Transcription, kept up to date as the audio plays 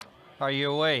Are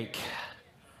you awake?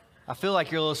 I feel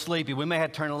like you're a little sleepy. We may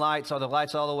have to turn the lights all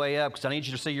the way up because I need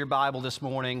you to see your Bible this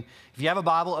morning. If you have a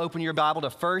Bible, open your Bible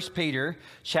to 1 Peter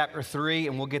chapter 3,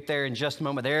 and we'll get there in just a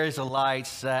moment. There's the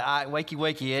lights. Wakey,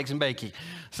 wakey, eggs and bakey.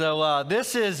 So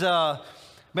this has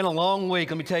been a long week.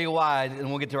 Let me tell you why, and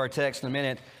we'll get to our text in a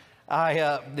minute.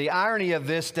 The irony of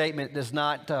this statement does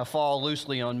not fall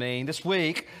loosely on me. This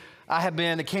week, I have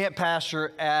been the camp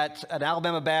pastor at an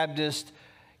Alabama Baptist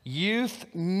youth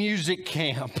music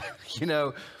camp. You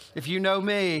know, if you know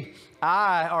me,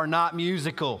 I are not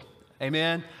musical.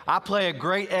 Amen. I play a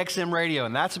great XM radio,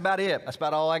 and that's about it. That's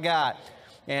about all I got.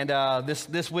 And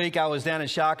this week I was down in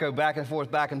Chaco, back and forth,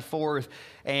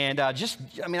 and I'll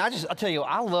tell you,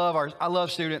 I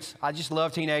love students. I just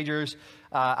love teenagers.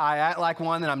 I act like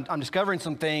one, and I'm discovering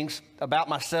some things about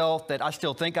myself that I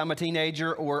still think I'm a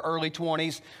teenager or early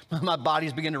 20s. My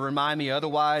body's beginning to remind me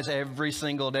otherwise every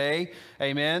single day.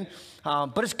 Amen.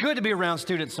 But it's good to be around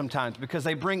students sometimes because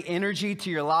they bring energy to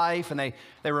your life, and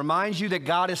they remind you that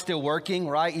God is still working,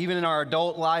 right? Even in our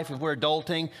adult life, if we're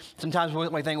adulting, sometimes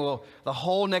we think, well, the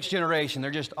whole next generation,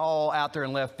 they're just all out there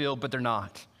in left field, but they're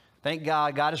not. Thank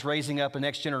God, God is raising up a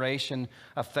next generation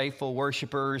of faithful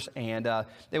worshipers, and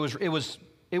it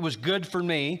was good for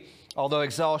me, although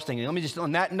exhausting. And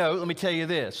on that note, let me tell you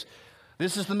this.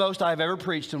 This is the most I've ever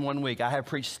preached in 1 week. I have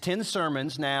preached 10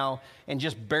 sermons now in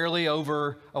just barely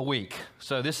over a week.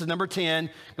 So this is number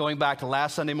 10, going back to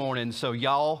last Sunday morning. So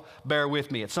y'all bear with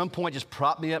me. At some point, just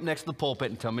prop me up next to the pulpit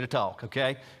and tell me to talk,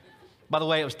 okay? By the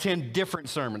way, it was 10 different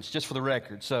sermons, just for the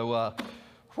record. So,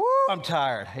 I'm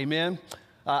tired. Amen.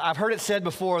 I've heard it said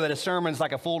before that a sermon's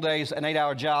like a full day's, an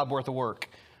 8-hour job worth of work.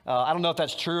 I don't know if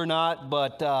that's true or not,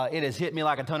 but it has hit me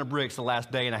like a ton of bricks the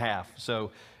last day and a half.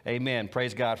 So, amen.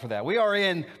 Praise God for that. We are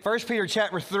in 1 Peter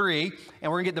chapter 3,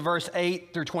 and we're going to get to verse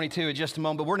 8 through 22 in just a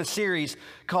moment. But we're in a series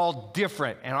called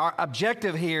Different. And our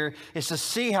objective here is to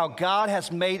see how God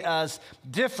has made us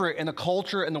different in the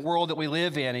culture and the world that we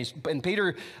live in. And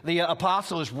Peter, the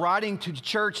apostle, is writing to the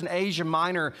church in Asia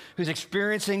Minor who's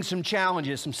experiencing some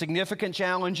challenges, some significant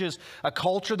challenges, a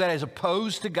culture that is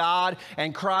opposed to God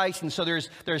and Christ. And so there's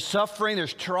suffering,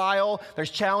 there's trial,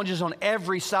 there's challenges on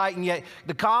every side. And yet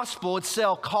the gospel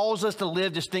itself calls us to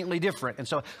live distinctly different. And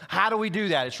so how do we do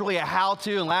that? It's really a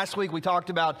how-to. And last week we talked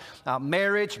about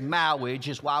marriage,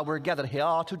 is why we're gathered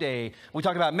here today. We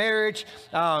talked about marriage.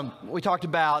 We talked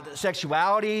about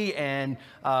sexuality and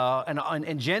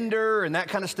gender and that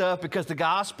kind of stuff because the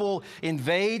gospel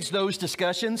invades those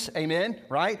discussions. Amen,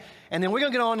 right? And then we're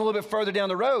going to get on a little bit further down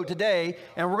the road today,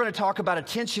 and we're going to talk about a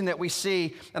tension that we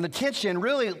see. And the tension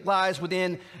really lies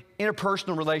within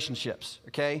interpersonal relationships,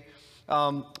 okay?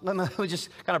 Let me just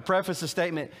kind of preface the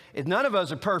statement. None of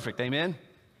us are perfect, amen?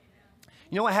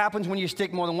 You know what happens when you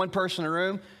stick more than one person in a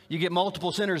room? You get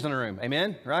multiple sinners in a room,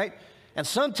 amen, right? And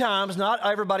sometimes not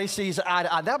everybody sees eye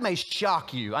to eye. That may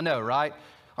shock you, I know, right?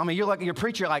 I mean, you're a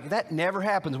preacher, like, that never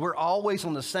happens. We're always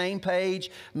on the same page,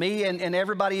 me and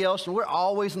everybody else, and we're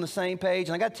always on the same page.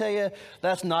 And I got to tell you,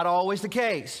 that's not always the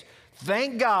case.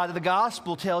 Thank God that the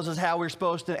gospel tells us how we're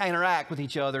supposed to interact with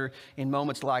each other in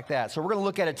moments like that. So we're going to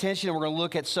look at attention, and we're going to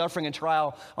look at suffering and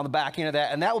trial on the back end of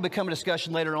that. And that will become a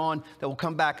discussion later on that will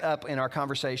come back up in our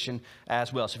conversation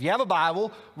as well. So if you have a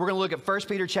Bible, we're going to look at 1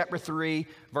 Peter chapter 3,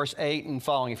 verse 8 and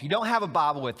following. If you don't have a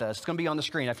Bible with us, it's going to be on the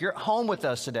screen. If you're at home with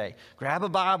us today, grab a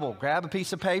Bible, grab a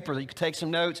piece of paper that you can take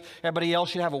some notes. Everybody else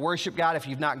should have a worship guide. If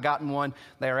you've not gotten one,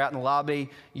 they are out in the lobby.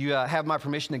 You have my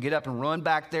permission to get up and run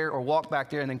back there or walk back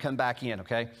there and then come back in,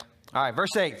 okay? All right,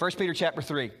 verse 8, 1 Peter chapter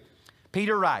 3.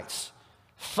 Peter writes,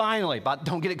 finally, but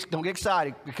don't get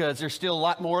excited because there's still a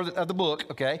lot more of the book,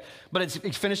 okay? But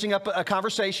it's finishing up a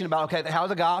conversation about, okay, how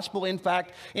the gospel, in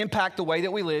fact, impact the way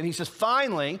that we live. He says,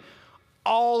 finally,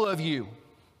 all of you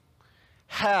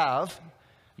have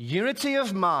unity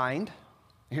of mind.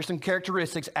 Here's some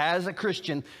characteristics as a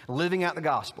Christian living out the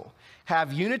gospel.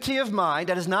 Have unity of mind.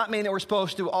 That does not mean that we're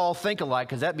supposed to all think alike,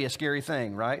 because that'd be a scary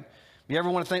thing, right? You ever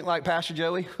want to think like Pastor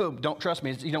Joey? Oh, don't trust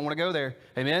me. You don't want to go there.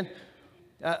 Amen?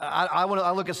 I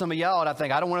look at some of y'all and I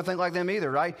think, I don't want to think like them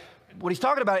either, right? What he's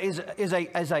talking about is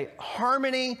a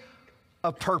harmony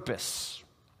of purpose,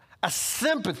 a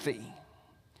sympathy,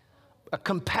 a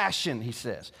compassion, he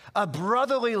says, a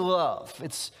brotherly love.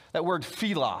 It's that word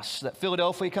philos that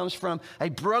Philadelphia comes from, a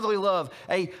brotherly love,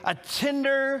 a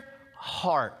tender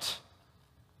heart,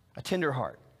 a tender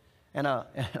heart. And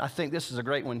I think this is a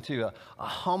great one too, a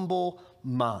humble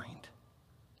mind.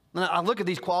 And I look at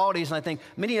these qualities and I think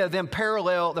many of them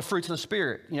parallel the fruits of the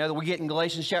Spirit, that we get in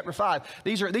Galatians chapter 5.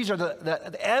 These are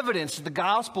the evidence that the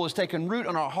gospel has taken root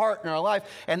in our heart and our life.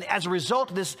 And as a result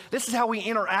of this is how we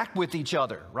interact with each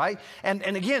other, right? And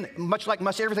again, much like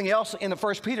everything else in the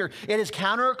First Peter, it is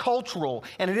countercultural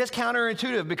and it is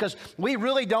counterintuitive because we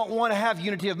really don't want to have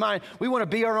unity of mind. We want to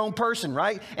be our own person,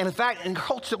 right? And in fact, in the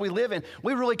culture that we live in,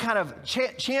 we really kind of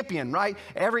champion, right?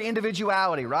 Every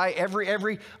individuality, right?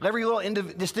 Every little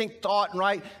distinct thought,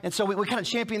 right? And so we kind of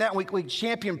champion that. We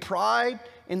champion pride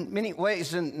in many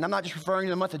ways. And I'm not just referring to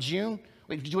the month of June.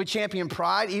 We champion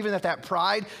pride, even if that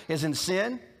pride is in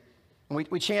sin. And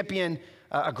we champion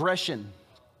aggression.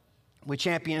 We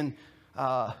champion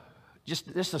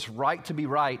just this right to be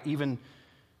right, even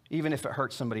if it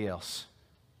hurts somebody else.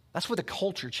 That's what the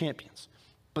culture champions.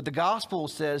 But the gospel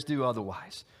says do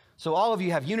otherwise. So all of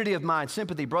you have unity of mind,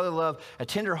 sympathy, brotherly love, a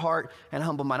tender heart, and a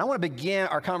humble mind. I want to begin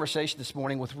our conversation this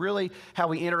morning with really how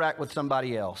we interact with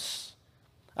somebody else.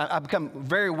 I've become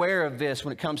very aware of this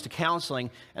when it comes to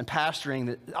counseling and pastoring,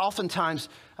 that oftentimes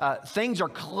things are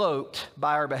cloaked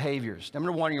by our behaviors.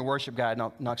 Number one in your worship guide,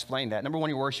 and I'll explain that. Number one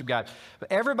in your worship guide.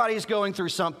 But everybody's going through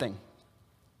something.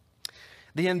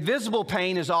 The invisible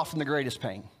pain is often the greatest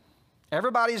pain.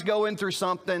 Everybody's going through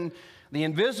something. The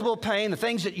invisible pain, the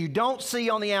things that you don't see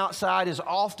on the outside, is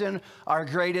often our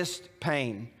greatest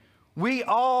pain. We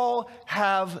all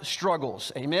have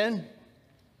struggles, amen?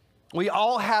 We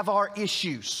all have our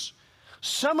issues.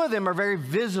 Some of them are very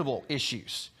visible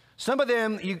issues. Some of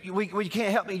them, we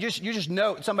can't help. You just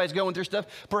know somebody's going through stuff.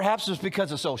 Perhaps it's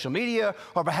because of social media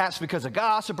or perhaps because of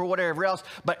gossip or whatever else.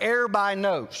 But everybody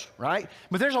knows, right?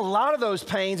 But there's a lot of those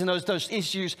pains and those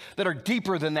issues that are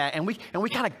deeper than that. And we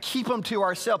kind of keep them to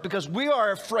ourselves because we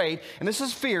are afraid, and this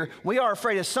is fear, we are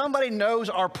afraid if somebody knows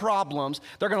our problems,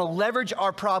 they're going to leverage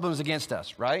our problems against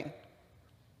us, right?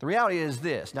 The reality is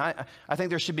this. Now, I think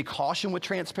there should be caution with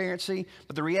transparency,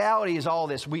 but the reality is all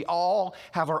this. We all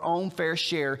have our own fair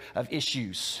share of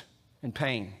issues and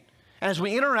pain. And as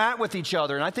we interact with each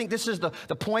other, and I think this is the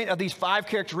point of these 5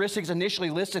 characteristics initially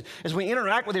listed, as we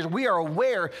interact with each other, we are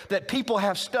aware that people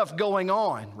have stuff going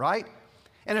on, right?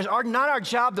 And it's not our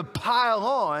job to pile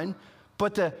on,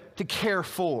 but to care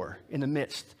for in the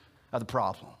midst of the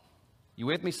problem. You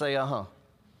with me? Say, uh-huh.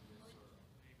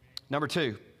 Number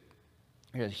 2.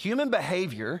 Human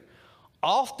behavior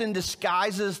often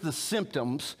disguises the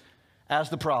symptoms as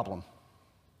the problem.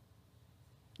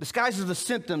 Disguises the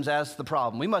symptoms as the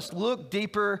problem. We must look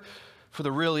deeper for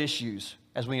the real issues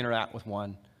as we interact with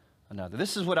one another.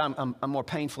 This is what I'm more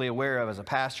painfully aware of as a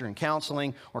pastor in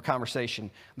counseling or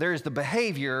conversation. There's the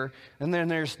behavior, and then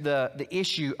there's the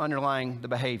issue underlying the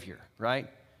behavior, right?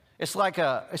 It's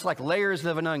like layers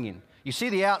of an onion. You see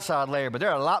the outside layer, but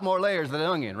there are a lot more layers of the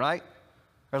onion, right?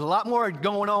 There's a lot more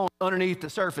going on underneath the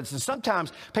surface. And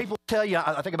sometimes people tell you,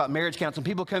 I think about marriage counseling,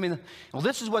 people come in, well,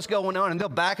 this is what's going on, and they'll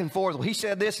back and forth. Well, he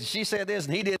said this, and she said this,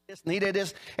 and he did this, and he did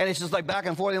this. And it's just like back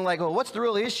and forth. And like, well, what's the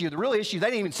real issue? The real issue, they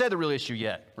didn't even say the real issue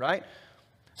yet, right?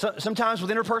 So sometimes with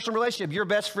interpersonal relationship, you're a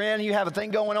best friend, and you have a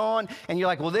thing going on, and you're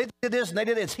like, well, they did this, and they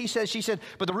did this. He said, she said,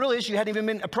 but the real issue hadn't even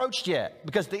been approached yet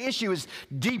because the issue is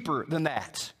deeper than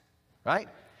that, right?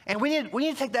 And we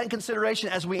need to take that in consideration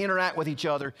as we interact with each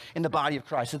other in the body of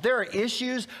Christ. That there are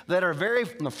issues that are very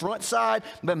on the front side,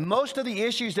 but most of the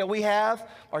issues that we have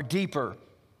are deeper.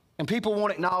 And people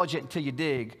won't acknowledge it until you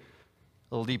dig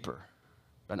a little deeper.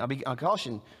 But I'll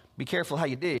caution, be careful how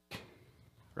you dig,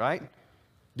 right?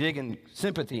 Dig in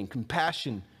sympathy and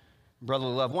compassion,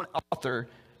 brotherly love. One author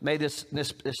made this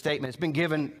statement. It's been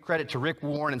given credit to Rick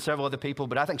Warren and several other people,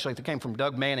 but I think it came from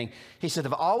Doug Manning. He said,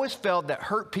 I've always felt that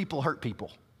hurt people hurt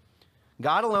people.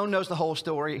 God alone knows the whole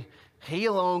story. He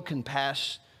alone can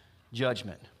pass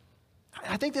judgment.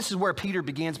 I think this is where Peter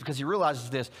begins because he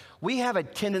realizes this. We have a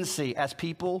tendency as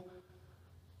people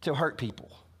to hurt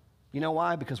people. You know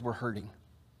why? Because we're hurting.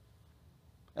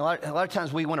 A lot of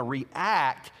times we want to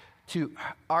react to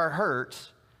our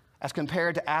hurts as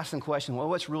compared to asking the question, well,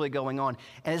 what's really going on?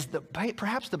 And is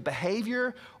perhaps the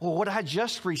behavior or what I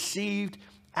just received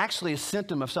actually a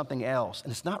symptom of something else?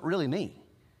 And it's not really me.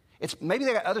 Maybe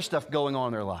they got other stuff going on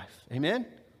in their life. Amen?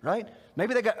 Right?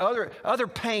 Maybe they got other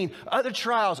pain, other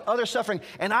trials, other suffering.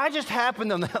 And I just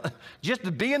happened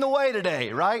to be in the way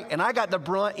today, right? And I got the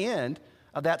brunt end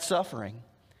of that suffering.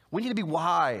 We need to be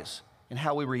wise in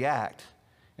how we react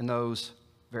in those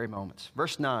very moments.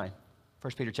 Verse 9,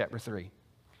 1 Peter chapter 3.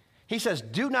 He says,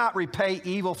 do not repay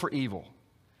evil for evil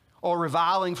or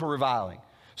reviling for reviling.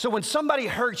 So when somebody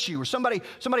hurts you or somebody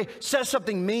says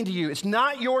something mean to you, it's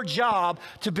not your job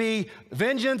to be,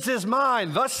 vengeance is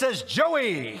mine, thus says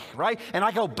Joey, right? And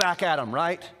I go back at them,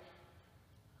 right?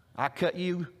 I cut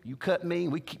you, you cut me,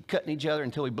 we keep cutting each other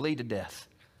until we bleed to death.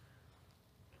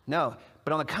 No,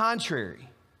 but on the contrary,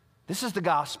 this is the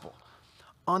gospel.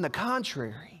 On the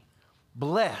contrary,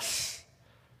 bless,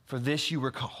 for this you were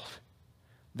called,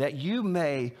 that you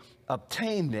may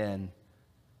obtain then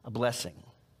a blessing.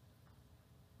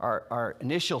 Our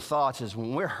initial thoughts is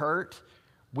when we're hurt,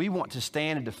 we want to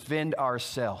stand and defend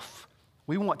ourselves.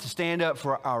 We want to stand up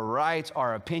for our rights,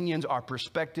 our opinions, our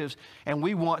perspectives, and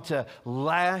we want to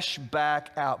lash back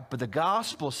out. But the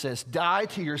gospel says, die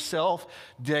to yourself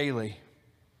daily.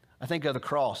 I think of the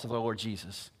cross of the Lord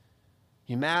Jesus.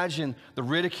 Imagine the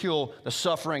ridicule, the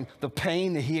suffering, the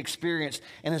pain that he experienced,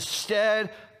 and instead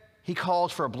he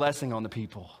calls for a blessing on the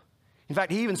people. In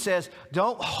fact, he even says,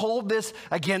 don't hold this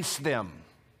against them.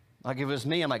 Like if it was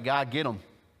me, I'm like, God, get them,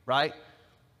 right?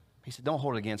 He said, don't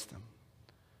hold it against them.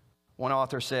 One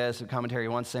author says, in commentary,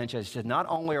 Juan Sanchez, he said, not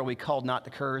only are we called not to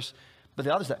curse, but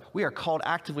the other side, we are called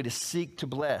actively to seek to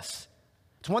bless.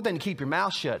 It's one thing to keep your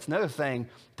mouth shut. It's another thing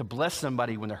to bless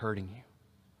somebody when they're hurting you.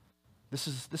 This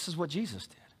is what Jesus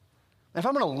did. If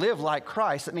I'm going to live like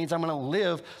Christ, that means I'm going to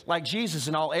live like Jesus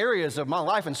in all areas of my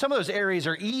life. And some of those areas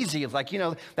are easy. Like,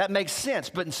 that makes sense.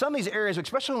 But in some of these areas,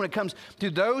 especially when it comes to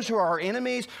those who are our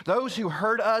enemies, those who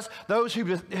hurt us, those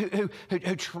who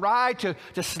try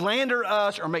to slander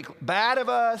us or make bad of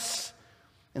us,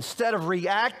 instead of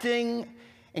reacting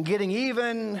and getting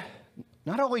even,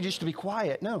 not only just to be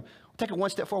quiet, no, take it one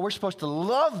step forward. We're supposed to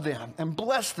love them and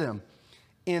bless them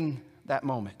in that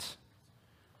moment.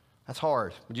 That's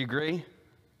hard. Would you agree? You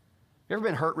ever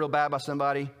been hurt real bad by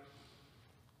somebody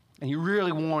and you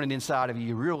really want it inside of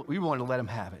you? You want to let them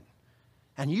have it.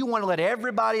 And you want to let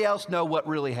everybody else know what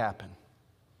really happened.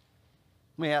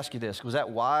 Let me ask you this. Was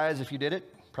that wise if you did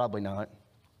it? Probably not.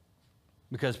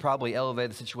 Because it probably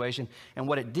elevated the situation. And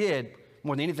what it did,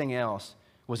 more than anything else,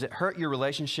 was it hurt your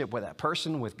relationship with that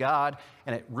person, with God,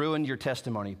 and it ruined your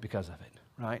testimony because of it,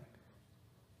 right?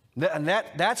 And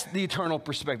that's the eternal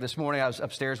perspective. This morning I was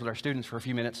upstairs with our students for a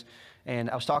few minutes, and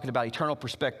I was talking about eternal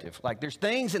perspective. Like there's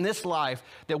things in this life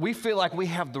that we feel like we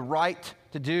have the right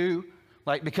to do,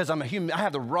 like because I'm a human, I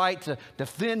have the right to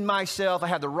defend myself. I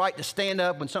have the right to stand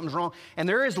up when something's wrong. And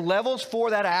there is levels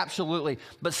for that, absolutely.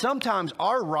 But sometimes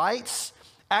our rights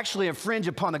actually infringe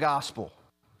upon the gospel.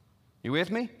 You with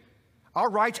me? Our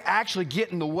rights actually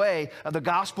get in the way of the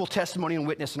gospel testimony and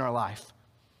witness in our life.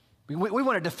 We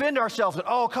want to defend ourselves at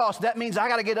all costs. That means I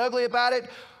got to get ugly about it.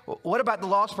 What about the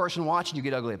lost person watching you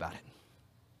get ugly about it?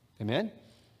 Amen?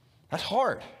 That's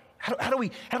hard. How do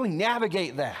we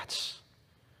navigate that?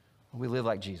 We live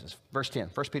like Jesus. Verse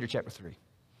 10, 1 Peter chapter 3.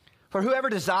 For whoever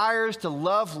desires to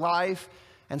love life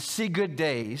and see good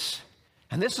days,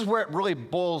 and this is where it really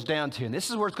boils down to, and this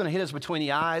is where it's going to hit us between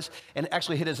the eyes and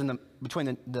actually hit us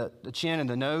between the chin and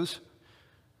the nose.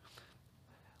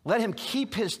 Let him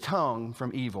keep his tongue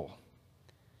from evil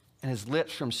and his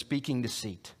lips from speaking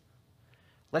deceit.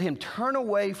 Let him turn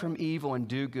away from evil and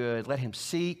do good. Let him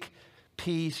seek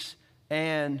peace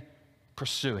and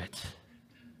pursue it.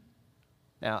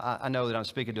 Now, I know that I'm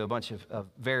speaking to a bunch of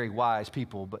very wise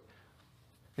people, but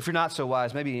if you're not so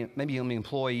wise, maybe let me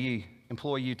employ you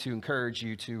to encourage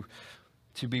you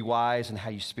to be wise in how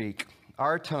you speak.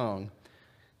 Our tongue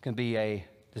can be a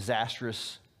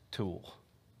disastrous tool.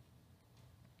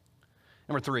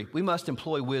 Number 3, we must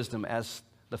employ wisdom as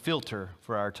the filter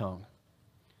for our tongue.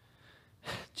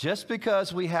 Just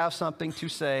because we have something to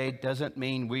say doesn't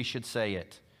mean we should say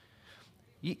it.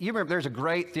 You remember there's a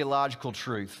great theological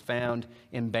truth found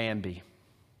in Bambi,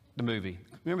 the movie.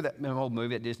 Remember that old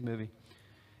movie, that Disney movie?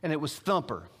 And it was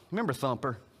Thumper. Remember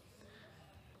Thumper?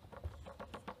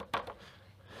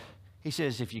 He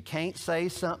says, if you can't say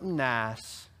something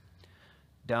nice,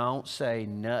 don't say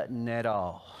nothing at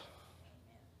all.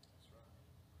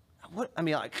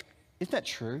 Isn't that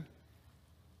true?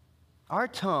 Our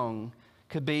tongue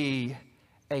could be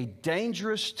a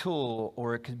dangerous tool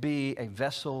or it could be a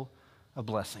vessel of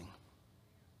blessing.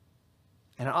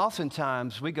 And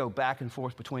oftentimes we go back and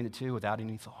forth between the two without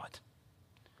any thought.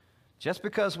 Just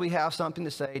because we have something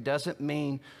to say doesn't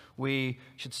mean we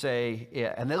should say,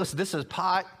 yeah. And then listen, this is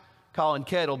pot calling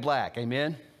kettle black,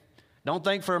 amen? Don't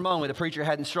think for a moment the preacher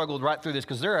hadn't struggled right through this,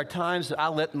 because there are times that I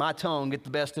let my tongue get the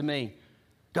best of me.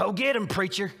 Go get him,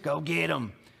 preacher. Go get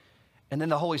him. And then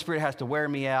the Holy Spirit has to wear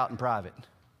me out in private.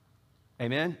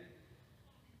 Amen?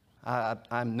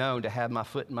 I'm known to have my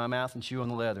foot in my mouth and chew on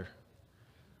the leather.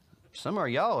 Some of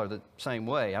y'all are the same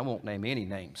way. I won't name any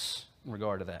names in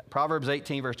regard to that. Proverbs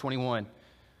 18, verse 21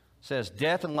 says,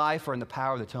 death and life are in the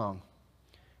power of the tongue,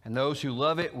 and those who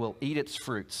love it will eat its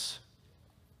fruits.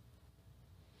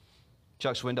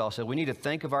 Chuck Swindoll said, we need to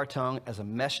think of our tongue as a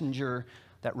messenger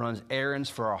that runs errands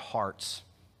for our hearts.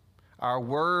 Our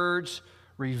words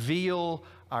reveal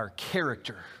our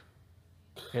character.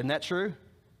 Isn't that true?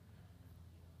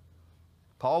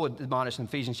 Paul would admonish in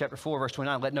Ephesians chapter 4, verse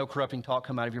 29, let no corrupting talk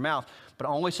come out of your mouth, but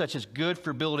only such as good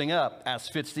for building up, as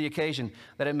fits the occasion,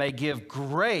 that it may give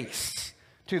grace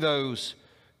to those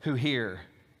who hear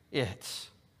it.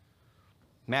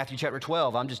 Matthew chapter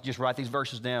 12, I'm just write these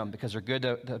verses down because they're good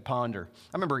to ponder.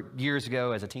 I remember years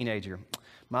ago as a teenager,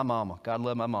 my mama, God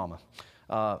love my mama.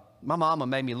 My mama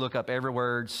made me look up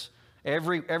every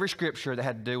scripture that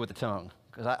had to do with the tongue,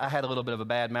 because I had a little bit of a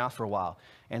bad mouth for a while.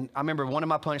 And I remember one of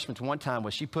my punishments one time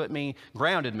was she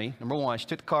grounded me, number one. She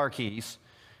took the car keys.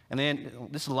 And then,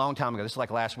 this is a long time ago. This is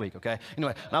like last week, okay?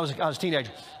 Anyway, I was a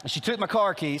teenager. And she took my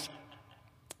car keys,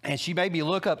 and she made me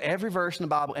look up every verse in the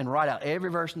Bible and write out every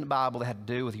verse in the Bible that had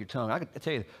to do with your tongue. I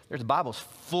tell you, the Bible's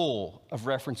full of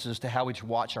references to how we should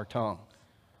watch our tongue.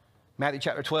 Matthew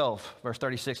chapter 12, verse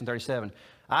 36 and 37.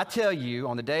 I tell you,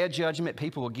 on the day of judgment,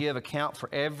 people will give account for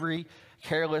every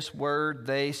careless word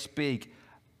they speak.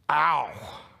 Ow!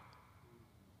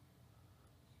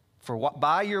 For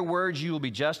by your words you will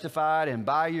be justified, and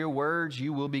by your words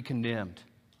you will be condemned.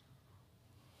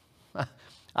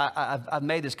 I've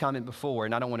made this comment before,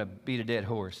 and I don't want to beat a dead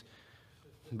horse.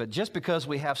 But just because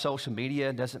we have social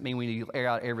media doesn't mean we need to air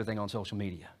out everything on social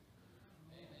media.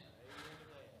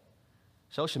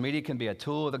 Social media can be a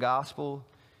tool of the gospel.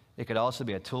 It could also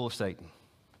be a tool of Satan.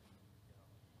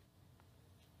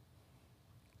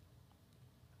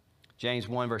 James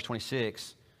 1, verse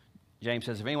 26, James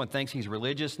says, if anyone thinks he's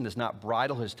religious and does not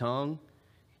bridle his tongue,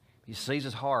 he sees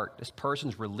his heart. This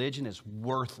person's religion is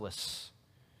worthless.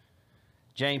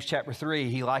 James chapter 3,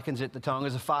 he likens it, the tongue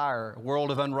as a fire, a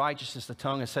world of unrighteousness. The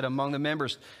tongue is set among the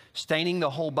members, staining the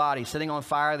whole body, setting on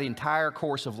fire the entire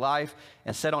course of life,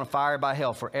 and set on fire by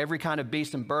hell. For every kind of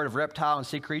beast and bird, of reptile and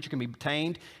sea creature can be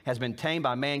tamed, has been tamed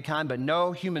by mankind, but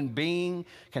no human being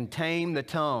can tame the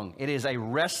tongue. It is a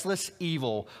restless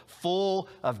evil, full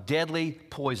of deadly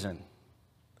poison.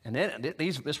 And then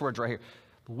this words right here.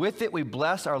 With it we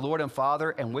bless our Lord and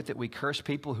Father, and with it we curse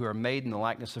people who are made in the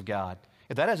likeness of God.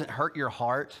 If that doesn't hurt your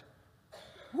heart,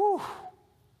 whew.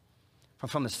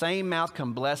 From the same mouth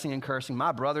come blessing and cursing.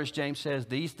 My brothers, James says,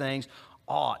 these things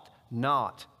ought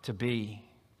not to be.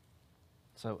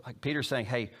 So like Peter's saying,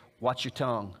 hey, watch your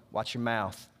tongue, watch your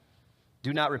mouth.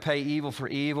 Do not repay evil for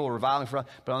evil or reviling for,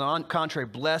 but on the contrary,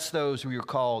 bless those who you're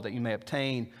called, that you may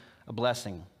obtain a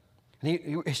blessing.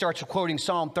 And he starts quoting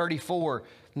Psalm 34,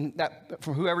 that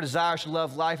from whoever desires to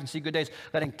love life and see good days,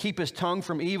 let him keep his tongue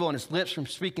from evil and his lips from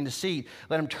speaking deceit.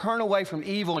 Let him turn away from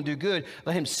evil and do good.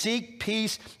 Let him seek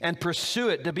peace and pursue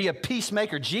it, to be a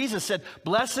peacemaker. Jesus said,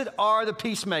 blessed are the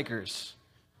peacemakers,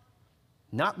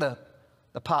 not the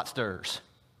pot stirrers,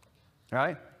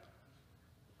 right?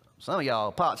 Some of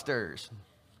y'all pot stirrers.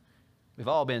 We've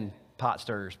all been pot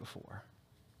stirrers before.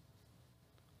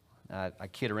 I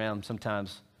kid around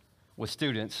sometimes with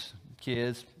students,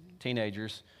 kids,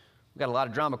 teenagers. We've got a lot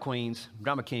of drama queens,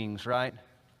 drama kings, right?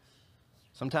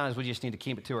 Sometimes we just need to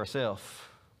keep it to ourselves.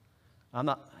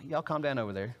 Y'all calm down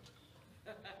over there.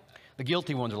 The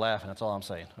guilty ones are laughing, that's all I'm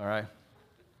saying, all right?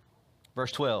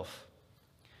 Verse 12.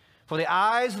 For the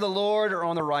eyes of the Lord are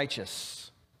on the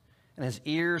righteous, and his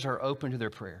ears are open to their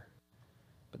prayer.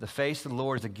 But the face of the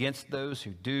Lord is against those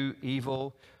who do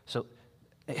evil. So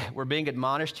we're being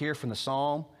admonished here from the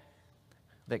psalm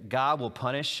that God will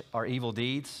punish our evil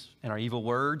deeds and our evil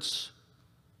words.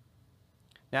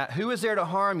 Now, who is there to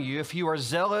harm you if you are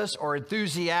zealous or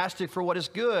enthusiastic for what is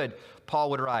good? Paul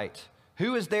would write.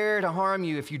 Who is there to harm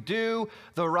you if you do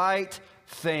the right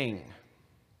thing?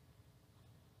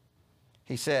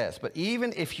 He says, but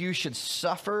even if you should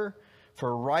suffer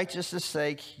for righteousness'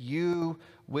 sake, you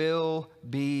will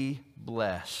be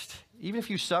blessed. Even if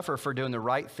you suffer for doing the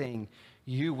right thing,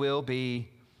 you will be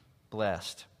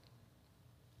blessed.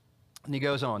 And he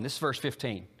goes on. This is verse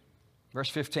 15. Verse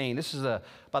 15, this is,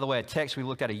 by the way, a text we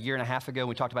looked at a year and a half ago when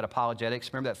we talked about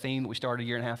apologetics. Remember that theme that we started a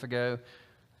year and a half ago?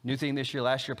 New theme this year,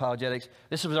 last year, apologetics.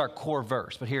 This was our core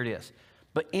verse, but here it is.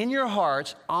 But in your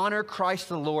hearts, honor Christ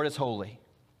the Lord as holy.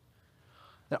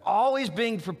 And always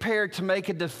being prepared to make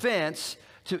a defense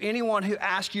to anyone who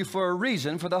asks you for a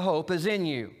reason for the hope is in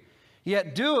you.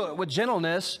 Yet do it with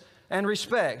gentleness and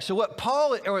respect. So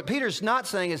what Peter's not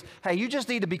saying is, hey, you just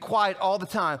need to be quiet all the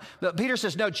time. But Peter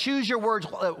says, no, choose your words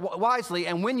wisely,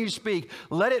 and when you speak,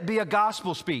 let it be a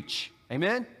gospel speech.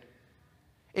 Amen?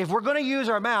 If we're going to use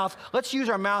our mouth, let's use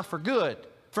our mouth for good,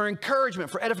 for encouragement,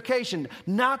 for edification,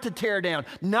 not to tear down,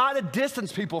 not to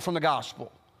distance people from the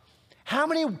gospel. How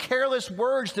many careless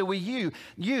words do we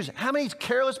use? How many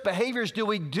careless behaviors do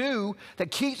we do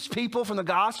that keeps people from the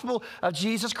gospel of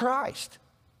Jesus Christ?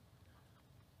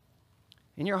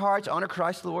 In your hearts, honor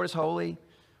Christ the Lord as holy,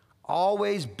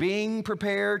 always being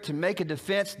prepared to make a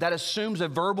defense. That assumes a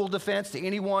verbal defense to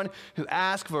anyone who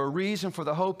asks for a reason for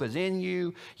the hope is in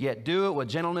you, yet do it with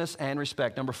gentleness and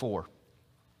respect. Number 4,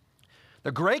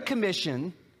 the Great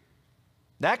Commission,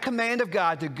 that command of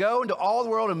God to go into all the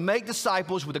world and make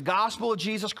disciples with the gospel of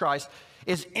Jesus Christ,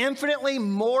 is infinitely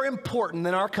more important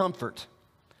than our comfort,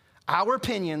 our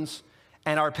opinions,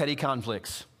 and our petty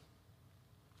conflicts.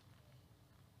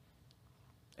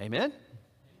 Amen?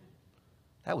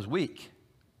 That was weak.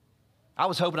 I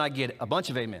was hoping I'd get a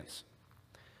bunch of amens.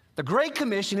 The Great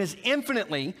Commission is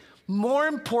infinitely more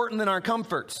important than our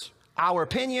comforts, our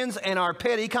opinions, and our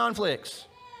petty conflicts.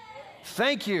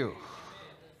 Thank you.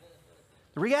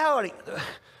 The reality,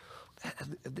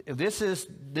 this is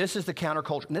the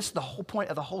counterculture. And this is the whole point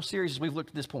of the whole series as we've looked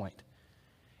at this point,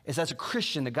 is as a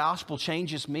Christian, the gospel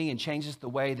changes me and changes the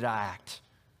way that I act.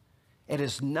 It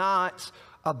is not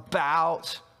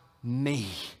about me.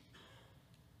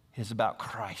 It is about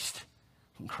Christ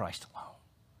and Christ alone.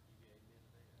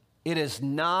 It is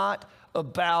not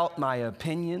about my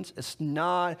opinions. It's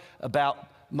not about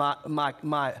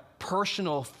my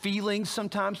personal feelings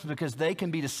sometimes, because they can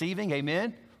be deceiving,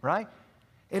 amen, right?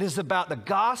 It is about the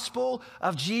gospel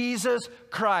of Jesus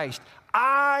Christ.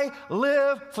 I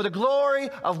live for the glory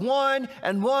of one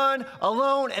and one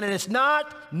alone, and it is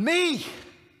not me.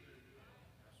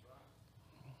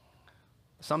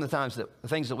 Some of the times the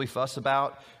things that we fuss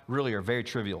about really are very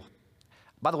trivial.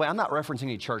 By the way, I'm not referencing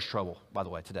any church trouble, by the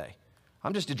way, today.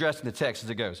 I'm just addressing the text as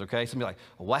it goes, okay? Somebody like,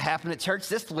 well, what happened at church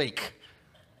this week?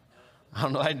 I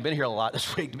don't know, I hadn't been here a lot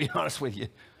this week, to be honest with you.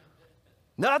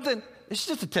 Nothing. It's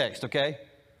just a text, okay?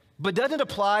 But doesn't it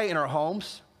apply in our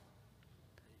homes?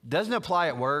 Doesn't it apply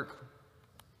at work?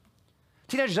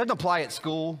 Teenagers, doesn't apply at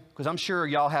school, because I'm sure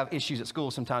y'all have issues at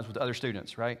school sometimes with other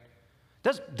students, right?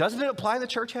 Doesn't it apply in the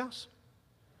church house?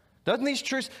 Doesn't these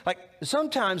truths, like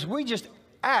sometimes we just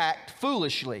act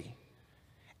foolishly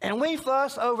and we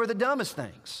fuss over the dumbest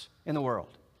things in the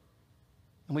world.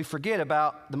 And we forget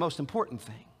about the most important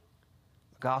thing,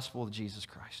 the gospel of Jesus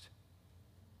Christ.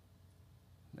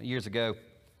 Years ago,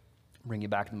 bring you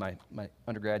back to my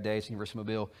undergrad days at University of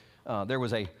Mobile, there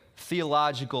was a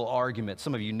theological argument,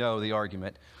 some of you know the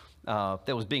argument,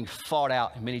 that was being fought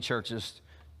out in many churches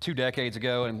 2 decades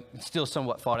ago and still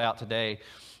somewhat fought out today.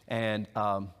 And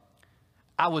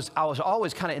I was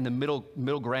always kind of in the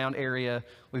middle ground area.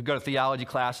 We'd go to theology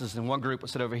classes, and one group would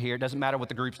sit over here. It doesn't matter what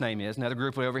the group's name is. Another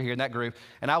group would over here, and that group.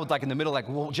 And I was like in the middle, like,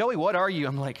 well, Joey, what are you?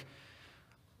 I'm like,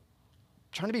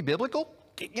 trying to be biblical?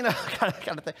 You know, kind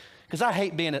of thing. Because I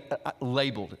hate being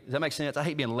labeled. Does that make sense? I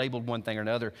hate being labeled one thing or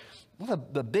another. One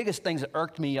of the biggest things that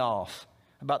irked me off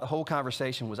about the whole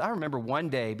conversation was I remember one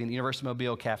day being in the University of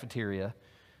Mobile cafeteria,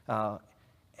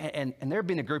 and there had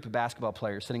been a group of basketball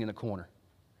players sitting in the corner,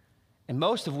 and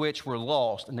most of which were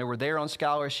lost, and they were there on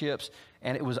scholarships,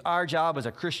 and it was our job as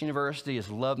a Christian university is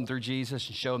to love them through Jesus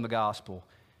and show them the gospel.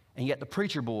 And yet the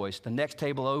preacher boys, the next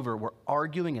table over, were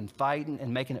arguing and fighting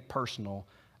and making it personal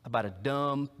about a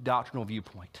dumb doctrinal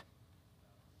viewpoint.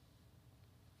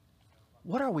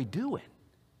 What are we doing?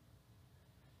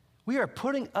 We are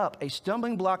putting up a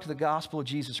stumbling block to the gospel of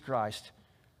Jesus Christ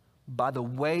by the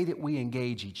way that we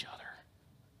engage each other.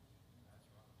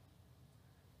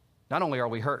 Not only are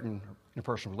we hurting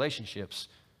interpersonal relationships,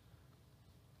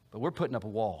 but we're putting up a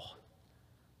wall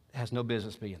that has no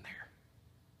business being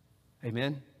there.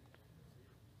 Amen?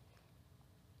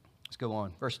 Let's go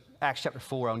on. Acts chapter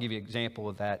 4, I'll give you an example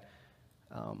of that.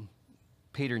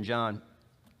 Peter and John,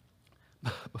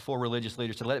 before religious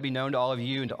leaders, said, let it be known to all of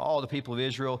you and to all the people of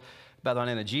Israel by the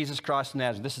name of Jesus Christ of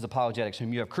Nazareth. This is apologetics,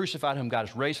 whom you have crucified, whom God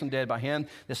has raised from the dead. By him,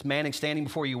 this man is standing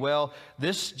before you well.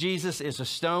 This Jesus is a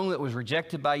stone that was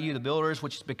rejected by you, the builders,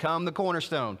 which has become the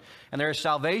cornerstone. And there is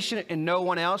salvation in no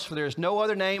one else, for there is no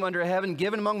other name under heaven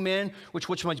given among men which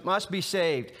must be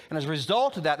saved. And as a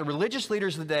result of that, the religious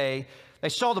leaders of the day, they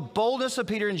saw the boldness of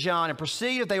Peter and John and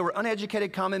perceived that they were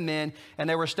uneducated common men, and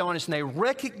they were astonished, and they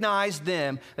recognized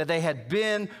them that they had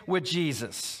been with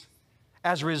Jesus.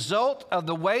 As a result of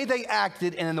the way they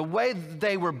acted and in the way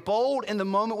they were bold in the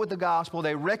moment with the gospel,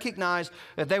 they recognized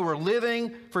that they were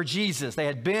living for Jesus. They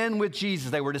had been with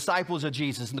Jesus. They were disciples of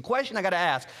Jesus. And the question I got to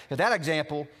ask, if that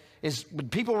example is,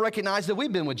 would people recognize that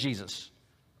we've been with Jesus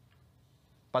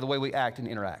by the way we act and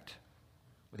interact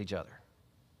with each other?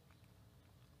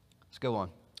 Let's go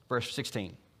on. Verse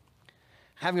 16.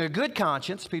 Having a good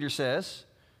conscience, Peter says,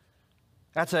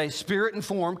 that's a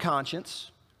spirit-informed conscience.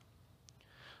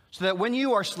 So that when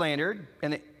you are slandered,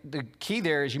 and the key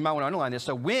there is you might want to underline this.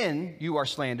 So when you are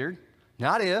slandered,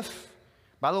 not if.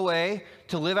 By the way,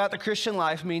 to live out the Christian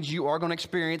life means you are going to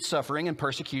experience suffering and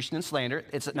persecution and slander.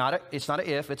 It's not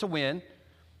a if, it's a when.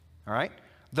 All right?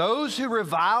 Those who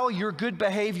revile your good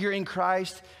behavior in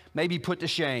Christ may be put to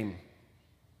shame.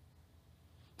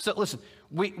 So listen,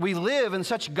 we live in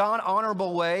such a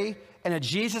God-honorable way, in a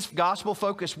Jesus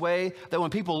gospel-focused way, that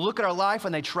when people look at our life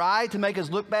and they try to make us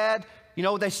look bad, you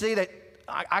know, they see that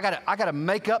I gotta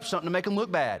make up something to make them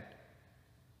look bad.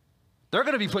 They're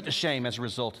going to be put to shame as a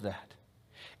result of that.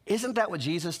 Isn't that what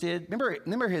Jesus did?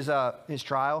 Remember his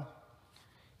trial?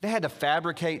 They had to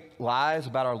fabricate lies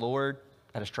about our Lord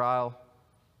at his trial.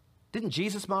 Didn't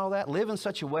Jesus model that? Live in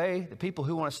such a way that people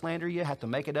who want to slander you have to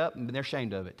make it up and they're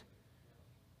ashamed of it.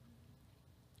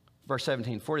 Verse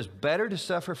 17, for it is better to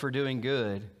suffer for doing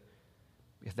good,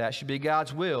 if that should be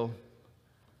God's will,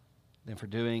 than for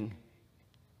doing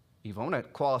evil. I want to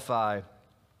qualify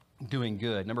doing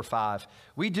good. Number 5,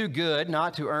 we do good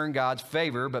not to earn God's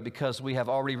favor, but because we have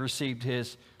already received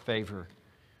his favor.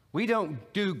 We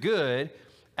don't do good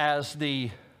as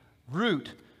the root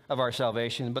of our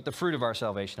salvation, but the fruit of our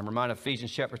salvation. I'm reminded of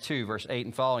Ephesians chapter 2, verse 8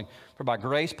 and following. For by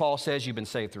grace, Paul says, you've been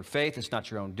saved through faith. It's not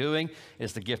your own doing.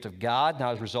 It's the gift of God,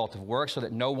 not as a result of works, so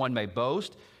that no one may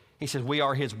boast. He says, we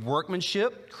are his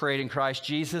workmanship, created in Christ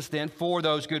Jesus, then for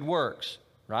those good works,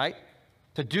 right?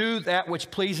 To do that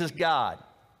which pleases God,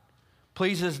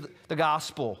 pleases the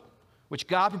gospel, which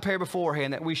God prepared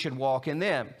beforehand that we should walk in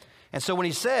them. And so when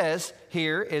he says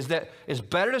here is that it's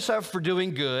better to suffer for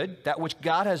doing good, that which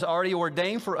God has already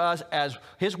ordained for us as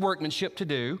his workmanship to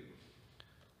do,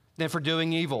 than for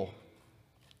doing evil.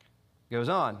 Goes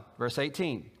on, verse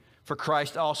 18. For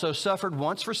Christ also suffered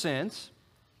once for sins,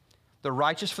 the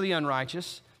righteous for the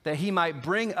unrighteous, that he might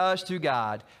bring us to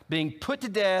God, being put to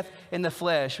death in the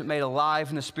flesh, but made alive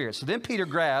in the spirit. So then Peter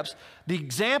grabs the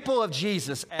example of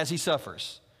Jesus as he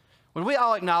suffers. When we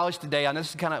all acknowledge today, I know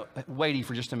this is kind of weighty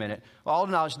for just a minute, all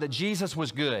acknowledge that Jesus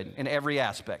was good in every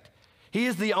aspect. He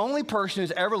is the only person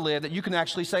who's ever lived that you can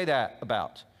actually say that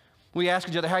about. We ask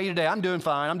each other, how are you today? I'm doing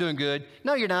fine. I'm doing good.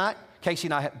 No, you're not. Casey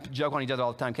and I joke on each other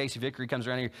all the time. Casey Vickery comes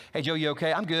around here. Hey, Joe, you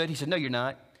okay? I'm good. He said, no, you're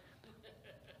not.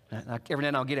 Every now and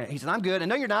then I'll get it. He said, I'm good. And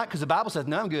no, you're not, because the Bible says,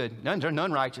 no, I'm good.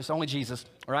 None righteous, only Jesus,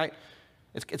 all right?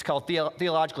 It's called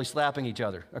theologically slapping each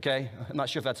other, okay? I'm not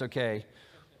sure if that's okay.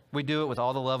 We do it with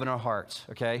all the love in our hearts,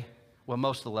 okay? Well,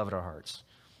 most of the love in our hearts.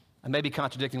 I may be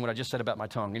contradicting what I just said about my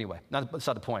tongue. Anyway, that's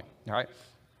not the point, all right?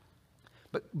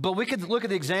 But we could look at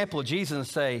the example of Jesus and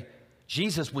say,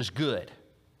 Jesus was good.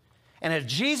 And if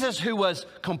Jesus, who was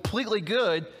completely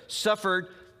good, suffered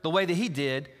the way that he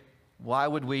did, why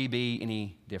would we be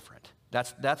any different?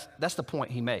 That's the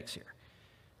point he makes here.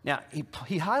 Now,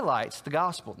 he highlights the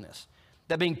gospel in this,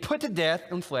 that being put to death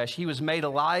in flesh, he was made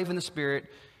alive in the spirit,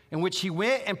 in which he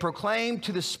went and proclaimed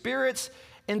to the spirits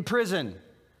in prison.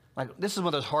 Like, this is one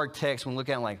of those hard texts when we look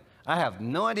at it like, I have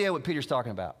no idea what Peter's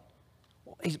talking about.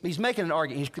 He's making an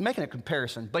argument, he's making a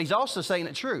comparison, but he's also saying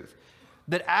the truth.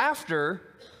 That after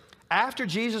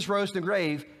Jesus rose from the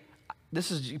grave,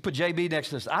 you put JB next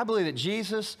to this, I believe that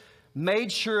Jesus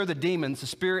made sure the demons, the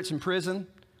spirits in prison,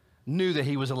 knew that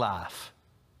he was alive.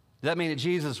 Does that mean that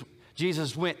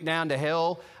Jesus went down to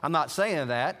hell? I'm not saying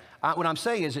that. What I'm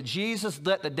saying is that Jesus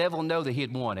let the devil know that he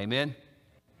had won. Amen?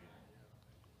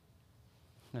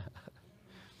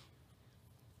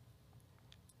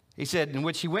 He said, in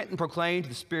which he went and proclaimed to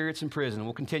the spirits in prison.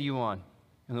 We'll continue on,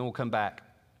 and then we'll come back.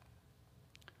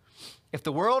 If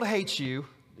the world hates you,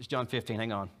 it's John 15,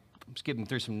 hang on. I'm skipping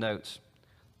through some notes.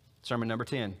 Sermon number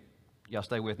 10. Y'all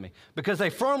stay with me. Because they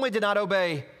formerly did not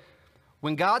obey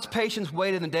when God's patience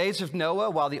waited in the days of Noah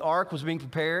while the ark was being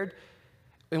prepared,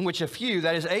 in which a few,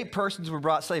 that is 8 persons, were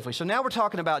brought safely. So now we're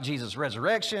talking about Jesus'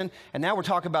 resurrection, and now we're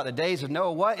talking about the days of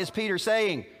Noah. What is Peter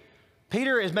saying?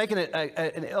 Peter is making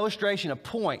an illustration, a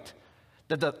point,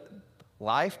 that the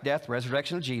life, death,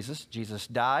 resurrection of Jesus, Jesus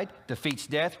died, defeats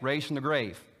death, raised from the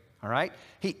grave. All right?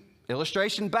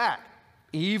 Illustration back.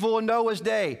 Evil in Noah's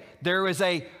day. There is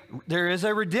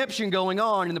a redemption going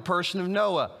on in the person of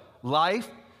Noah. Life,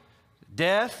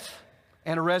 death,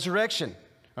 and a resurrection.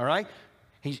 All right?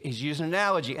 He's using an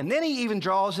analogy. And then he even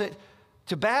draws it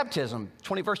to baptism.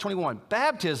 Verse 21.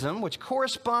 Baptism, which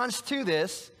corresponds to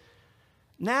this,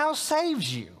 now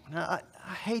saves you. Now,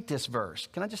 I hate this verse.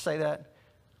 Can I just say that?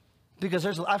 Because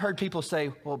I've heard people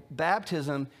say, well,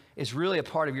 baptism is really a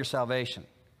part of your salvation.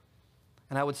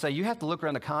 And I would say you have to look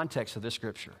around the context of this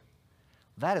scripture.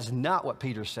 That is not what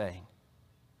Peter's saying.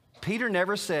 Peter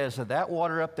never says that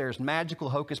water up there is magical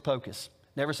hocus pocus.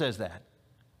 Never says that.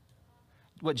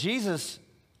 What Jesus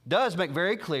does make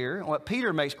very clear, and what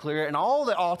Peter makes clear, and all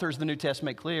the authors of the New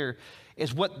Testament make clear,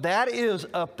 is what that is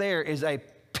up there is a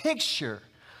picture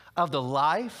of the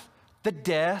life, the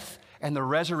death, and the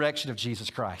resurrection of Jesus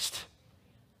Christ.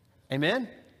 Amen?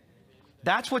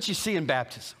 That's what you see in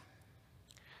baptism.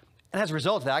 And as a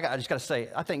result of that, I just got to say,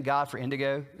 I thank God for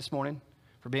Indigo this morning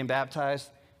for being baptized.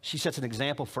 She sets an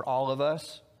example for all of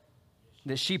us,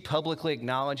 that she publicly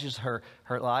acknowledges her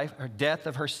life, her death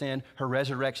of her sin, her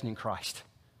resurrection in Christ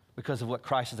because of what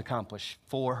Christ has accomplished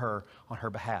for her on her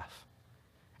behalf.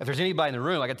 If there's anybody in the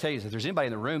room, I got to tell you, if there's anybody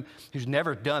in the room who's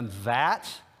never done that,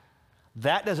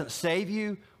 that doesn't save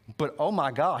you, but oh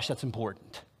my gosh, that's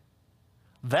important.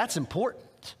 That's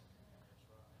important.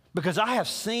 Because I have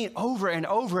seen over and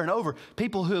over and over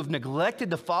people who have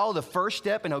neglected to follow the first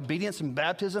step in obedience and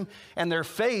baptism, and their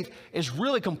faith is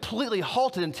really completely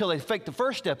halted until they take the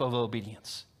first step of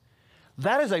obedience.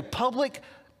 That is a public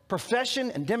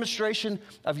profession and demonstration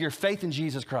of your faith in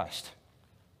Jesus Christ.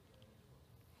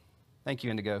 Thank you,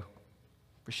 Indigo,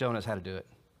 for showing us how to do it.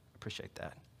 Appreciate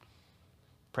that.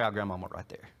 Proud grandmama right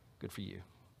there. Good for you.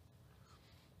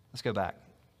 Let's go back.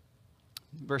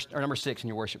 Number 6 in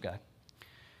your worship guide.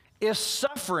 If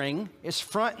suffering is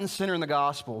front and center in the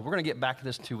gospel, we're going to get back to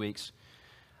this in 2 weeks,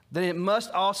 then it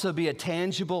must also be a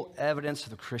tangible evidence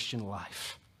of the Christian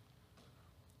life.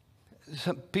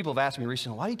 Some people have asked me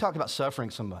recently, why do you talk about suffering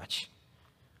so much?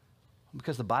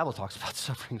 Because the Bible talks about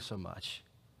suffering so much.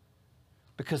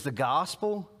 Because the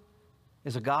gospel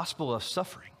is a gospel of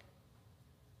suffering.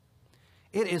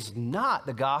 It is not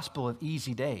the gospel of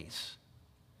easy days.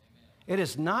 It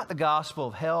is not the gospel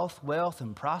of health, wealth,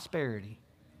 and prosperity.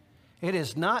 It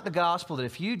is not the gospel that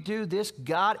if you do this,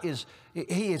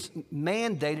 He is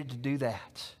mandated to do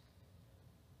that.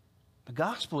 The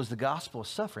gospel is the gospel of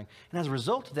suffering. And as a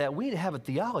result of that, we need to have a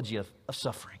theology of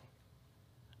suffering.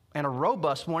 And a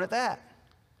robust one at that.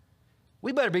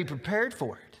 We better be prepared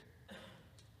for it.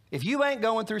 If you ain't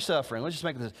going through suffering, let's just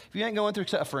make this. If you ain't going through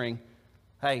suffering,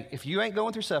 hey, if you ain't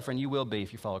going through suffering, you will be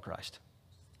if you follow Christ.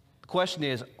 The question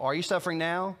is, are you suffering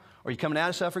now? Or are you coming out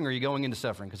of suffering? Or are you going into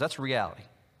suffering? Because that's reality.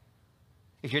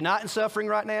 If you're not in suffering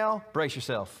right now, brace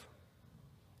yourself.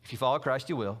 If you follow Christ,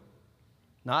 you will.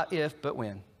 Not if, but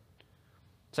when.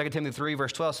 2 Timothy 3,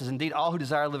 verse 12 says, indeed, all who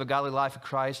desire to live a godly life in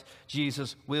Christ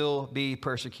Jesus will be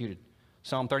persecuted.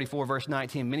 Psalm 34, verse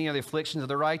 19, many are the afflictions of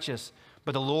the righteous,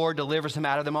 but the Lord delivers him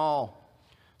out of them all.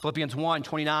 Philippians 1,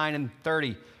 29 and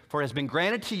 30, for it has been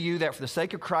granted to you that for the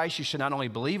sake of Christ you should not only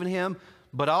believe in him,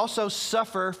 but also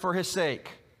suffer for his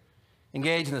sake.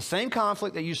 Engage in the same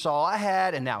conflict that you saw I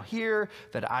had and now hear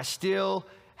that I still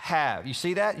have. You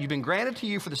see that? You've been granted to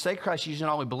you for the sake of Christ. You should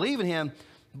not only believe in him,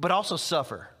 but also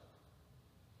suffer.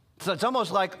 So it's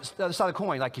almost like the other side of the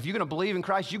coin. Like if you're going to believe in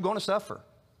Christ, you're going to suffer.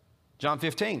 John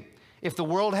 15. If the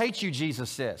world hates you, Jesus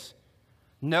says,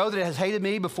 know that it has hated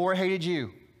me before it hated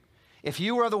you. If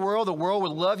you were of the world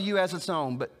would love you as its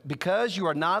own. But because you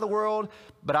are not of the world,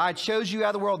 but I chose you out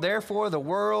of the world, therefore the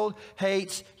world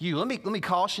hates you. Let me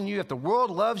caution you, if the world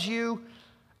loves you,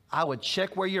 I would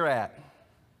check where you're at.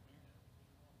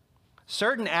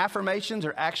 Certain affirmations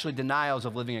are actually denials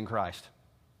of living in Christ.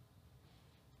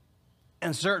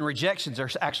 And certain rejections are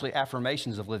actually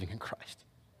affirmations of living in Christ.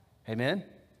 Amen?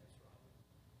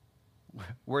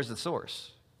 Where's the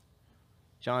source?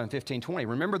 John 15:20.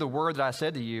 Remember the word that I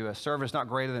said to you, a servant is not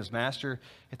greater than his master.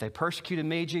 If they persecuted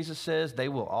me, Jesus says, they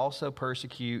will also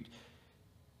persecute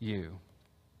you.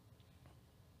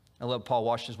 I love Paul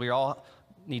Washington. We all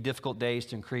need difficult days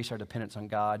to increase our dependence on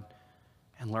God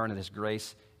and learn that his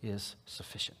grace is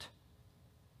sufficient.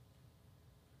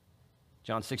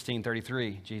 John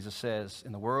 16:33, Jesus says,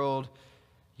 in the world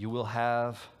you will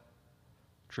have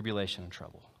tribulation and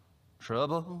trouble.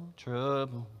 Trouble,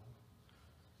 trouble.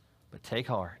 But take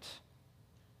heart,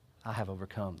 I have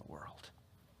overcome the world.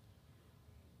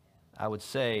 I would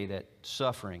say that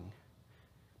suffering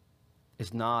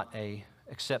is not an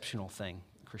exceptional thing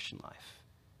in Christian life.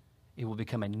 It will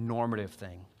become a normative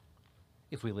thing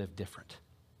if we live different.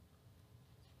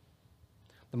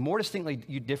 The more distinctly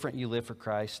different you live for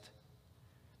Christ,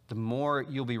 the more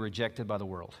you'll be rejected by the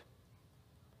world.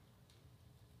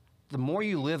 The more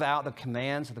you live out the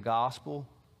commands of the gospel,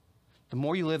 the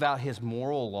more you live out his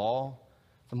moral law,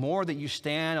 the more that you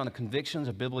stand on the convictions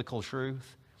of biblical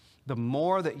truth, the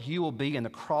more that you will be in the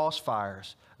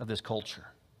crossfires of this culture.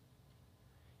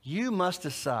 You must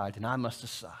decide, and I must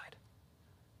decide,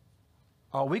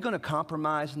 are we going to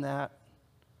compromise in that,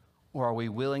 or are we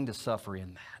willing to suffer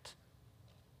in that?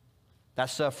 That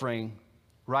suffering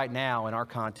right now in our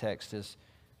context is,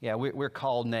 we're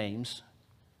called names,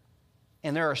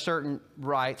 and there are certain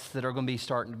rights that are going to be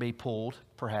starting to be pulled,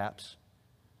 perhaps.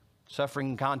 Suffering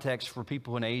in context for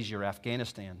people in Asia or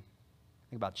Afghanistan.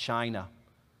 Think about China.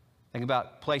 Think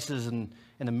about places in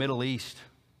the Middle East.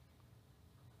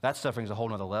 That suffering is a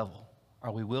whole other level.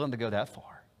 Are we willing to go that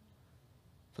far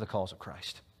for the cause of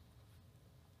Christ?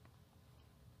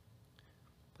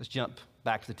 Let's jump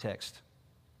back to the text.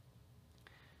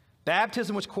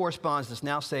 Baptism, which corresponds to this,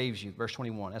 now saves you, verse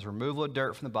 21, as a removal of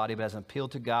dirt from the body, but as an appeal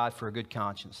to God for a good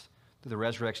conscience through the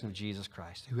resurrection of Jesus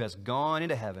Christ, who has gone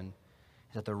into heaven,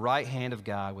 is at the right hand of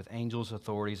God, with angels,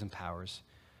 authorities, and powers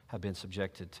have been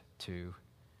subjected to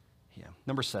him.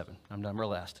 Number 7, I'm done, we're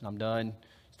last, and I'm done.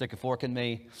 Stick a fork in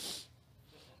me.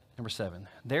 Number 7,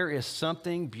 there is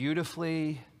something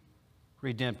beautifully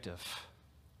redemptive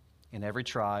in every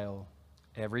trial,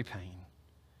 every pain,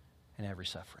 and every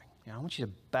suffering. I want you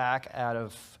to back out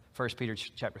of 1 Peter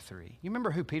chapter 3. You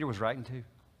remember who Peter was writing to?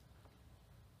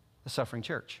 The suffering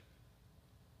church.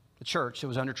 The church that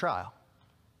was under trial.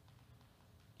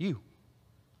 You.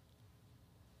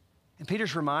 And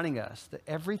Peter's reminding us that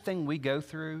everything we go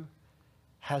through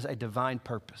has a divine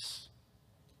purpose,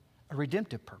 a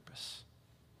redemptive purpose.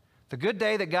 The good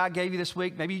day that God gave you this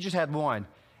week, maybe you just had one.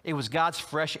 It was God's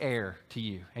fresh air to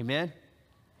you. Amen?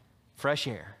 Fresh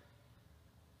air.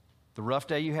 The rough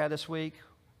day you had this week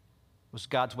was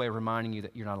God's way of reminding you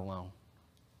that you're not alone,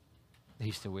 that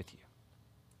he's still with you.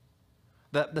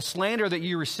 The slander that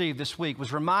you received this week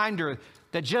was a reminder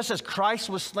that just as Christ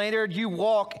was slandered, you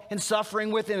walk in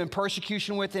suffering with him and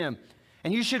persecution with him.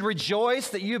 And you should rejoice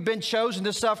that you've been chosen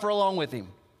to suffer along with him.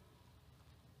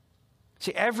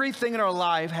 See, everything in our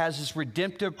life has this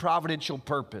redemptive providential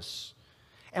purpose.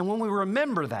 And when we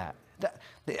remember that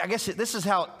I guess this is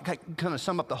how I kind of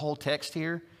sum up the whole text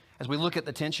here. As we look at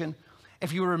the tension,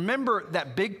 if you remember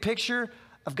that big picture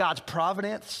of God's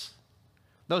providence,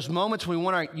 those moments when we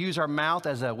want to use our mouth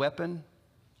as a weapon,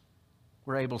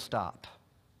 we're able to stop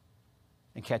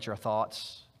and catch our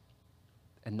thoughts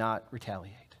and not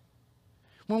retaliate.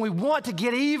 When we want to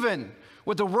get even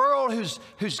with the world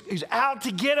who's out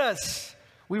to get us,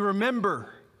 we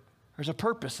remember there's a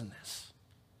purpose in this.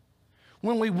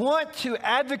 When we want to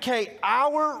advocate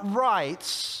our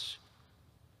rights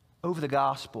over the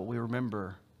gospel, we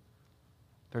remember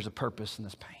there's a purpose in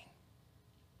this pain.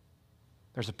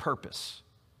 There's a purpose.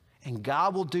 And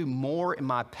God will do more in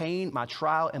my pain, my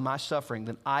trial, and my suffering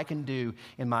than I can do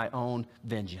in my own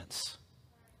vengeance.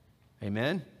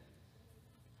 Amen?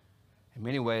 In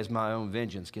many ways, my own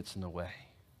vengeance gets in the way.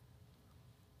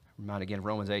 Remind again,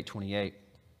 Romans 8:28.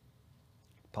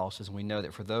 Paul says, we know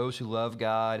that for those who love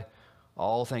God,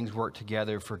 all things work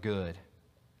together for good.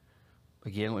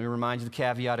 Again, let me remind you the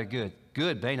caveat of good.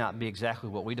 Good may not be exactly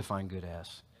what we define good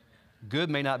as.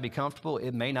 Good may not be comfortable.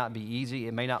 It may not be easy.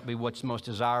 It may not be what's most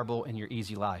desirable in your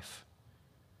easy life.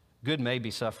 Good may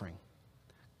be suffering.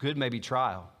 Good may be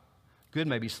trial. Good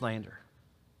may be slander.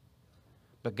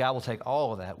 But God will take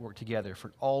all of that, work together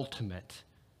for ultimate,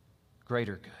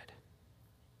 greater good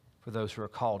for those who are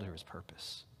called to his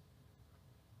purpose.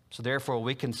 So therefore,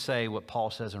 we can say what Paul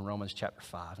says in Romans chapter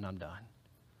 5, and I'm done.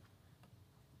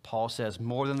 Paul says,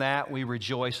 more than that, we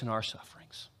rejoice in our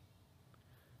sufferings,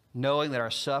 knowing that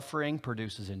our suffering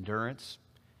produces endurance,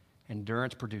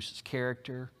 endurance produces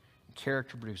character, and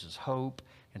character produces hope,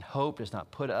 and hope does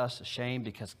not put us to shame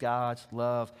because God's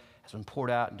love has been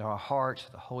poured out into our hearts.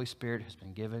 The Holy Spirit has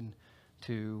been given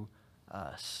to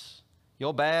us.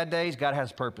 Your bad days, God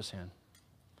has a purpose in.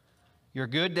 Your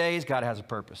good days, God has a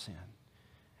purpose in.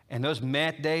 And those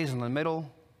meh days in the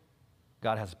middle,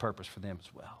 God has a purpose for them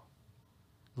as well.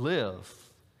 Live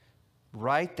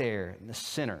right there in the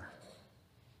center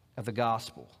of the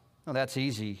gospel. Now, that's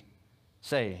easy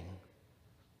saying,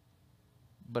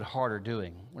 but harder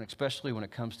doing, especially when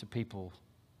it comes to people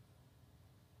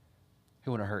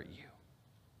who want to hurt you,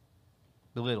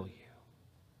 belittle you,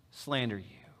 slander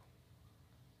you,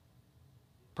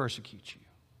 persecute you.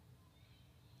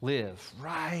 Live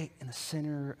right in the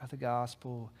center of the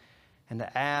gospel. And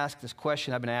to ask this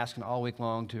question I've been asking all week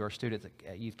long to our students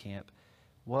at youth camp,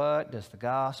 what does the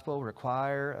gospel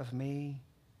require of me?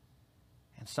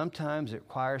 And sometimes it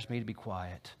requires me to be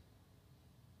quiet.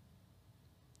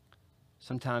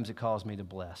 Sometimes it calls me to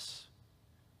bless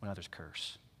when others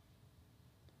curse.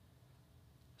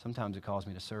 Sometimes it calls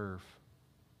me to serve.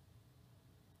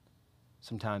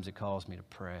 Sometimes it calls me to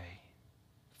pray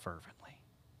fervently.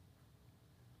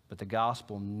 But the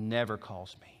gospel never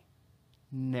calls me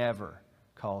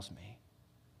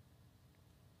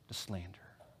to slander,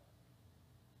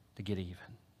 to get even,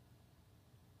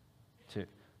 to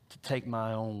take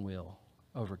my own will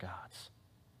over God's.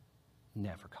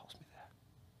 Never calls me that.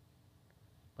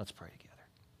 Let's pray together.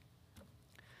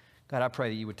 God, I pray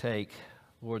that you would take,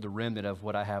 Lord, the remnant of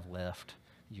what I have left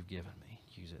you've given me.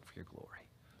 Use it for your glory.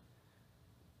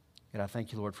 And I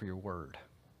thank you, Lord, for your word.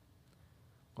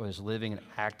 Lord, it's living and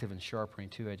active and sharpening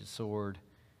two-edged sword,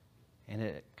 and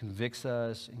it convicts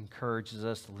us, encourages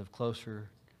us to live closer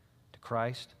to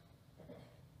Christ.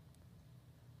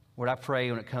 Lord, I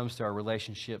pray when it comes to our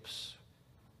relationships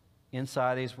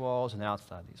inside these walls and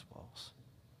outside these walls,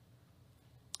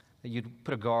 that you'd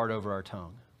put a guard over our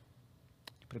tongue.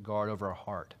 You'd put a guard over our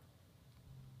heart.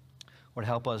 Lord,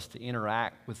 help us to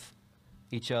interact with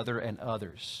each other and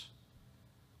others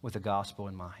with the gospel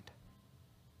in mind.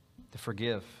 To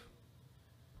forgive,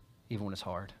 even when it's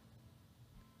hard.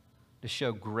 To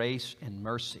show grace and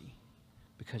mercy,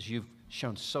 because you've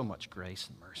shown so much grace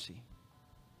and mercy.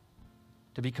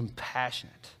 To be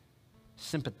compassionate,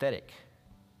 sympathetic,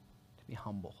 to be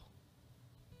humble.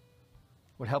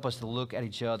 Would help us to look at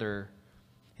each other,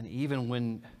 and even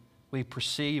when we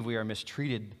perceive we are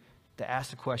mistreated, to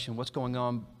ask the question, what's going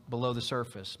on below the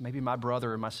surface? Maybe my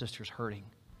brother or my sister's hurting.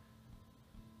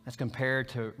 That's compared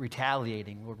to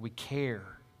retaliating. Lord, we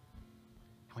care,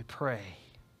 and we pray,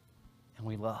 and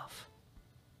we love.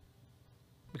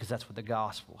 Because that's what the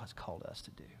gospel has called us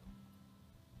to do.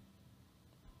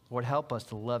 Lord, help us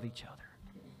to love each other.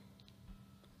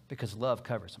 Because love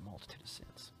covers a multitude of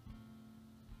sins.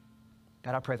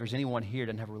 God, I pray if there's anyone here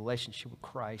that doesn't have a relationship with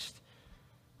Christ,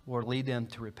 Lord, lead them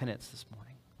to repentance this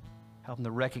morning. Help them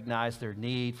to recognize their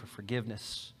need for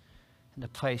forgiveness and to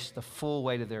place the full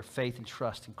weight of their faith and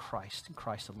trust in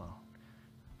Christ alone,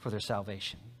 for their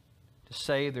salvation, to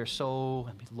save their soul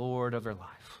and be Lord of their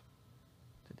life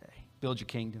today. Build your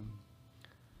kingdom.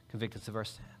 Convict us of our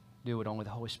sin. Do what only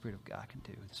the Holy Spirit of God can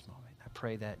do in this moment. I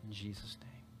pray that in Jesus'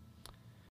 name.